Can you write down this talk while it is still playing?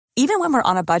Even when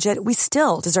we're on a budget, we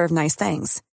still deserve nice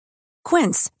things.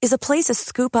 Quince is a place to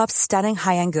scoop up stunning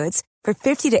high-end goods for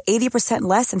 50 to 80%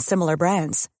 less than similar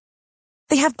brands.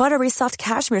 They have buttery soft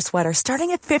cashmere sweaters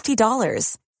starting at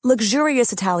 $50,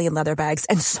 luxurious Italian leather bags,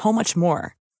 and so much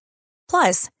more.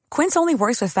 Plus, Quince only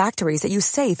works with factories that use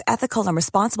safe, ethical, and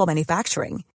responsible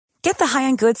manufacturing. Get the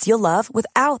high-end goods you'll love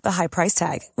without the high price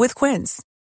tag with Quince.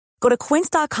 Go to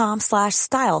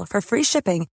quince.com/style for free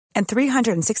shipping and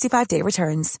 365-day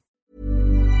returns.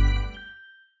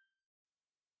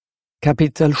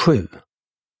 Kapitel 7.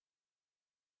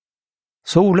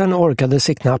 Solen orkade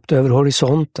sig knappt över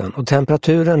horisonten och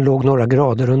temperaturen låg några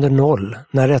grader under noll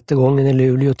när rättegången i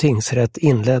Luleå tingsrätt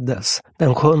inleddes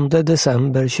den 7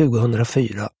 december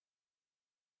 2004.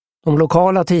 De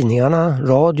lokala tidningarna,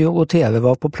 radio och tv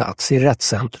var på plats i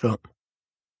rättscentrum.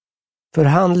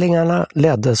 Förhandlingarna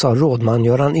leddes av rådman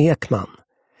Göran Ekman.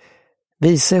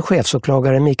 Vice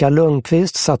chefsåklagare Mikael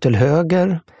Lundqvist satt till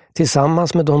höger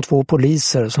tillsammans med de 2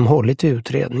 poliser som hållit i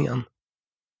utredningen.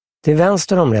 Till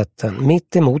vänster om rätten,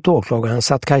 mitt emot åklagaren,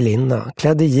 satt Kaj Linna,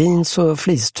 klädd i jeans och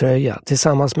fleecetröja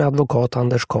tillsammans med advokat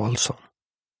Anders Karlsson.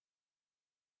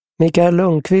 Mikael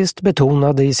Lundqvist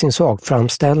betonade i sin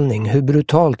sakframställning hur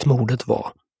brutalt mordet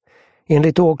var.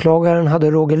 Enligt åklagaren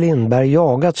hade Roger Lindberg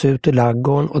jagats ut i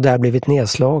laggården och där blivit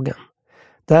nedslagen.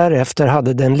 Därefter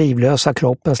hade den livlösa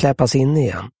kroppen släpats in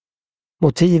igen.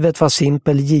 Motivet var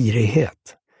simpel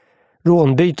girighet.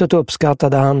 Rånbytet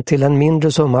uppskattade han till en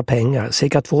mindre summa pengar,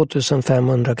 cirka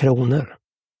 2500 kronor.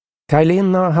 Kaj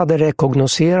Linna hade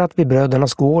rekognoserat vid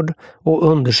brödernas gård och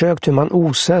undersökt hur man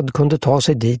osedd kunde ta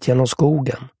sig dit genom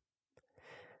skogen.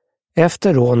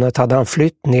 Efter rånet hade han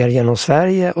flytt ner genom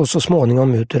Sverige och så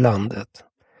småningom ut ur landet.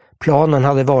 Planen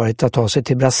hade varit att ta sig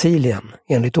till Brasilien,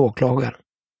 enligt åklagaren.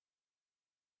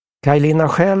 Kaj Linna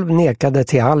själv nekade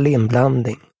till all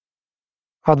inblandning.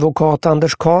 Advokat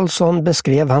Anders Karlsson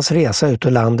beskrev hans resa ut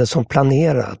ur landet som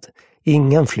planerad,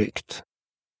 ingen flykt.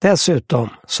 Dessutom,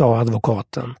 sa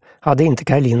advokaten, hade inte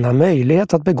Kaj Linna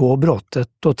möjlighet att begå brottet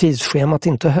då tidsschemat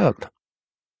inte höll.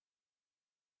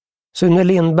 Sune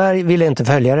Lindberg ville inte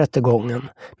följa rättegången,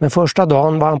 men första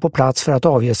dagen var han på plats för att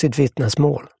avge sitt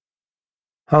vittnesmål.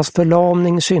 Hans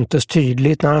förlamning syntes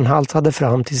tydligt när han haltade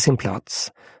fram till sin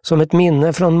plats. Som ett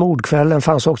minne från mordkvällen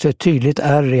fanns också ett tydligt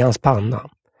ärr i hans panna.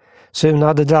 Sune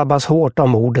hade drabbats hårt av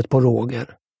mordet på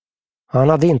Roger. Han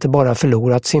hade inte bara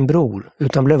förlorat sin bror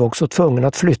utan blev också tvungen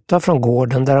att flytta från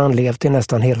gården där han levt i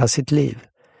nästan hela sitt liv.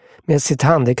 Med sitt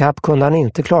handikapp kunde han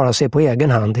inte klara sig på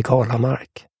egen hand i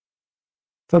Kalamark.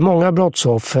 För många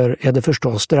brottsoffer är det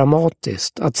förstås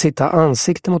dramatiskt att sitta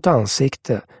ansikte mot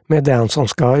ansikte med den som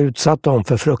ska ha utsatt dem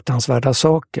för fruktansvärda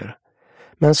saker.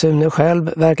 Men Sune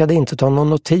själv verkade inte ta någon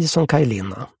notis om Kaj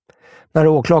Linna. När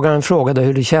åklagaren frågade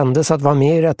hur det kändes att vara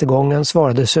med i rättegången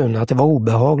svarade Sune att det var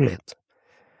obehagligt.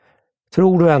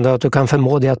 Tror du ändå att du kan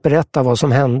förmå dig att berätta vad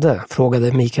som hände?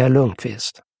 Frågade Mikael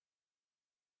Lundqvist.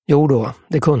 Jo då,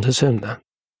 det kunde Sune.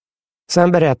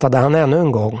 Sen berättade han ännu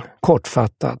en gång,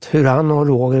 kortfattat, hur han och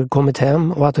Roger kommit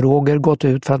hem och att Roger gått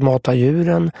ut för att mata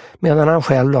djuren medan han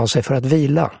själv la sig för att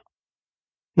vila.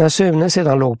 När Sune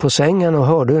sedan låg på sängen och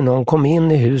hörde hur någon kom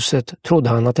in i huset trodde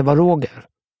han att det var Roger.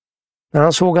 När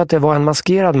han såg att det var en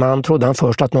maskerad man trodde han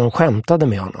först att någon skämtade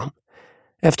med honom.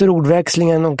 Efter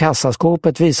ordväxlingen om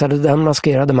kassaskåpet visade den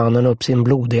maskerade mannen upp sin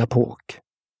blodiga påk.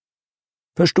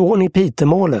 Förstår ni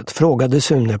Pitemålet? Frågade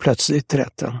Sune plötsligt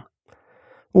rätten.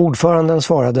 Ordföranden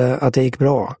svarade att det gick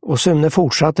bra och Sune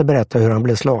fortsatte berätta hur han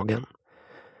blev slagen.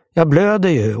 Jag blöder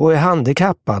ju och är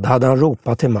handikappad, hade han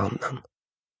ropat till mannen.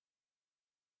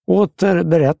 Åter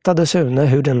berättade Sune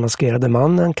hur den maskerade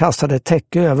mannen kastade ett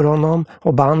täcke över honom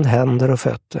och band händer och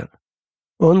fötter.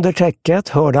 Under täcket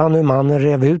hörde han hur mannen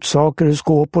rev ut saker ur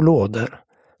skåp och lådor.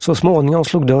 Så småningom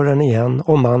slog dörren igen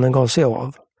och mannen gav sig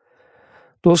av.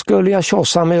 Då skulle jag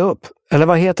tjossa mig upp, eller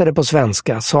vad heter det på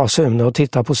svenska, sa Sune och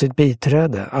tittade på sitt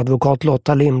biträde, advokat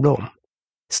Lotta Lindblom.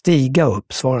 Stiga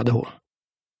upp, svarade hon.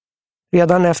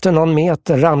 Redan efter någon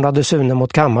meter ramlade Sune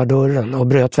mot kammardörren och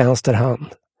bröt vänster hand.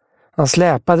 Han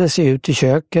släpade sig ut i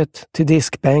köket till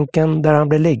diskbänken där han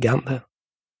blev liggande.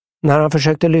 När han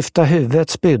försökte lyfta huvudet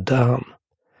spydde han.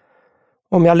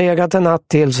 Om jag legat en natt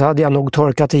till så hade jag nog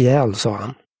torkat ihjäl, sa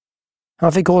han.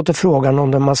 Han fick åter frågan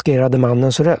om den maskerade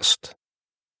mannens röst.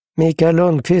 Mikael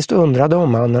Lundqvist undrade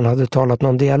om mannen hade talat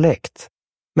någon dialekt,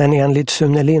 men enligt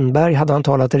Sune Lindberg hade han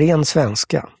talat ren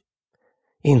svenska.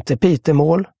 Inte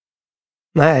pitemål?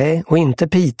 Nej, och inte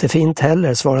pitefint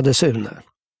heller, svarade Sune.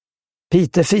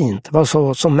 Pitefint var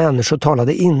så som människor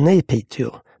talade inne i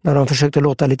Piteå, när de försökte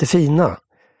låta lite fina.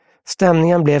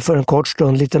 Stämningen blev för en kort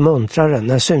stund lite muntrare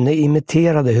när Sune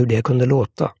imiterade hur det kunde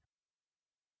låta.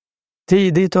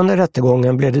 Tidigt under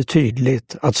rättegången blev det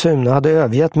tydligt att Sune hade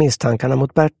övergett misstankarna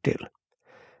mot Bertil.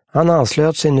 Han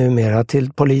anslöt sig numera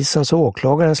till polisens och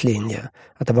åklagarens linje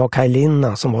att det var Kaj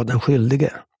Linna som var den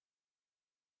skyldige.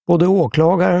 Både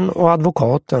åklagaren och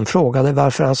advokaten frågade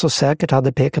varför han så säkert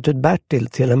hade pekat ut Bertil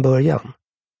till en början.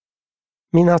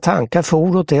 Mina tankar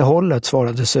for åt det hållet,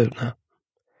 svarade Sune.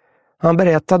 Han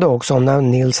berättade också om när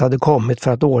Nils hade kommit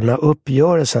för att ordna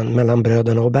uppgörelsen mellan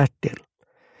bröderna och Bertil.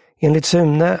 Enligt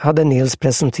Sune hade Nils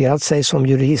presenterat sig som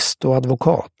jurist och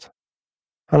advokat.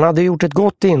 Han hade gjort ett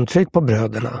gott intryck på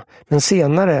bröderna, men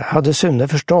senare hade Sune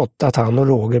förstått att han och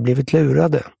Roger blivit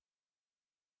lurade.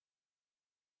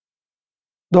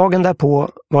 Dagen därpå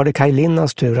var det Kaj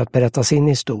Linnas tur att berätta sin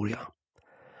historia.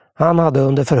 Han hade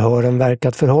under förhören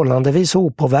verkat förhållandevis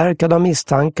opåverkad av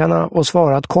misstankarna och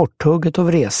svarat korthugget och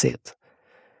vresigt.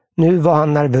 Nu var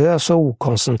han nervös och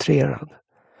okoncentrerad.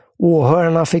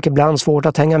 Åhörarna fick ibland svårt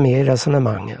att hänga med i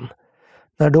resonemangen.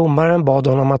 När domaren bad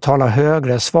honom att tala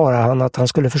högre svarade han att han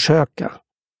skulle försöka.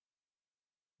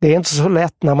 Det är inte så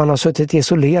lätt när man har suttit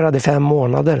isolerad i 5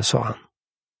 månader, sa han.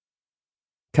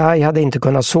 Kaj hade inte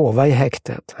kunnat sova i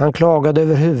häktet. Han klagade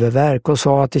över huvudvärk och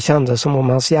sa att det kändes som om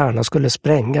hans hjärna skulle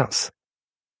sprängas.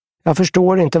 Jag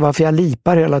förstår inte varför jag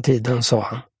lipar hela tiden, sa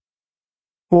han.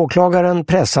 Åklagaren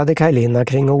pressade Kaj Linna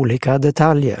kring olika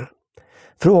detaljer.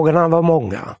 Frågorna var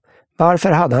många.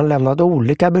 Varför hade han lämnat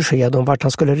olika besked om vart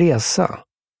han skulle resa?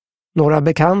 Några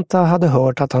bekanta hade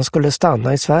hört att han skulle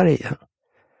stanna i Sverige.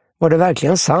 Var det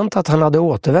verkligen sant att han hade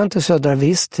återvänt till Södra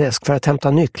Vistträsk för att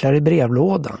hämta nycklar i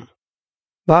brevlådan?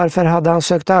 Varför hade han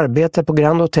sökt arbete på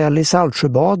Grand Hotel i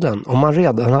Saltsjöbaden om han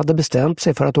redan hade bestämt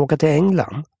sig för att åka till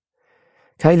England?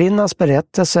 Kaj Linnas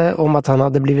berättelse om att han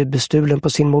hade blivit bestulen på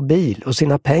sin mobil och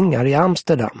sina pengar i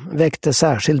Amsterdam väckte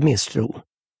särskild misstro.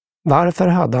 Varför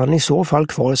hade han i så fall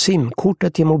kvar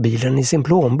simkortet i mobilen i sin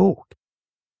plånbok?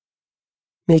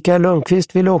 Mikael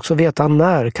Lundqvist ville också veta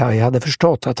när Kaj hade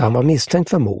förstått att han var misstänkt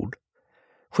för mord.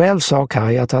 Själv sa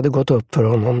Kaj att det hade gått upp för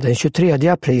honom den 23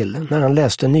 april när han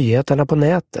läste nyheterna på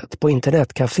nätet på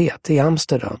internetcaféet i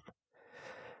Amsterdam.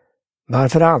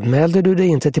 Varför anmälde du dig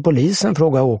inte till polisen,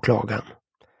 frågade åklagaren.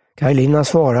 Kaj Linna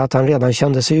svarade att han redan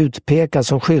kände sig utpekad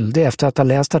som skyldig efter att ha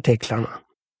läst artiklarna.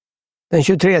 Den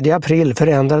 23 april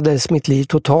förändrades mitt liv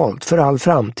totalt för all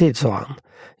framtid, sa han.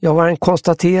 Jag var en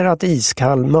konstaterat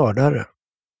iskall mördare.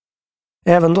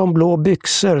 Även de blå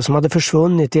byxor som hade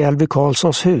försvunnit i Elvy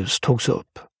Karlssons hus togs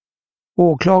upp.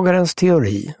 Åklagarens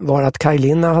teori var att Kaj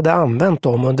Linna hade använt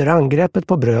dem under angreppet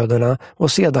på bröderna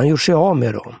och sedan gjort sig av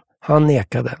med dem. Han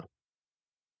nekade.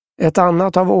 Ett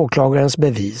annat av åklagarens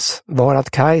bevis var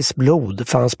att Kajs blod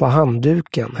fanns på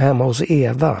handduken hemma hos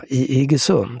Eva i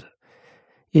Iggesund.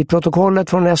 I protokollet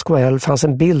från SKL fanns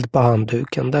en bild på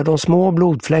handduken där de små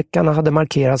blodfläckarna hade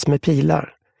markerats med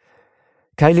pilar.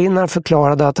 Kaj Linna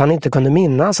förklarade att han inte kunde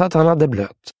minnas att han hade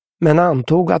blött, men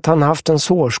antog att han haft en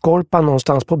sårskorpa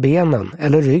någonstans på benen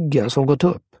eller ryggen som gått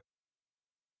upp.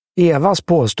 Evas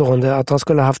påstående att han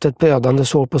skulle haft ett blödande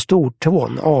sår på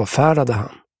stortån avfärdade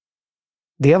han.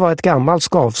 Det var ett gammalt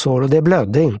skavsår och det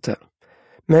blödde inte.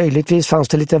 Möjligtvis fanns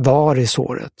det lite var i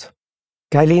såret.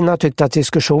 Kaj Linna tyckte att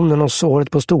diskussionen om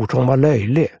såret på stortån var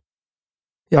löjlig.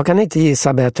 Jag kan inte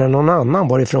gissa bättre än någon annan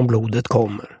varifrån blodet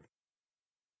kommer.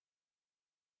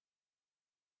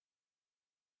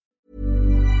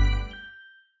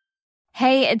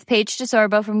 Hey, it's Paige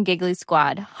DeSorbo from Giggly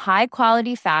Squad. High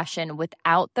quality fashion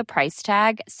without the price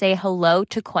tag. Say hello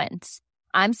to Quince.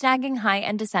 I'm snagging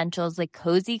high-end essentials like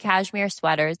cozy cashmere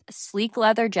sweaters, sleek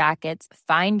leather jackets,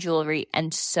 fine jewelry,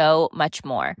 and so much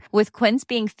more. With Quince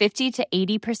being 50 to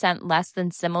 80% less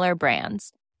than similar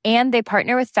brands. And they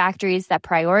partner with factories that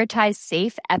prioritize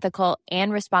safe, ethical,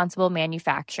 and responsible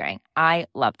manufacturing. I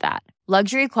love that.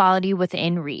 Luxury quality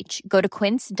within reach. Go to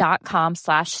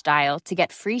quince.com/style to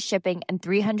get free shipping and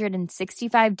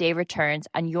 365-day returns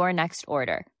on your next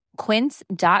order.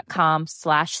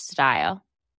 Quince.com/style.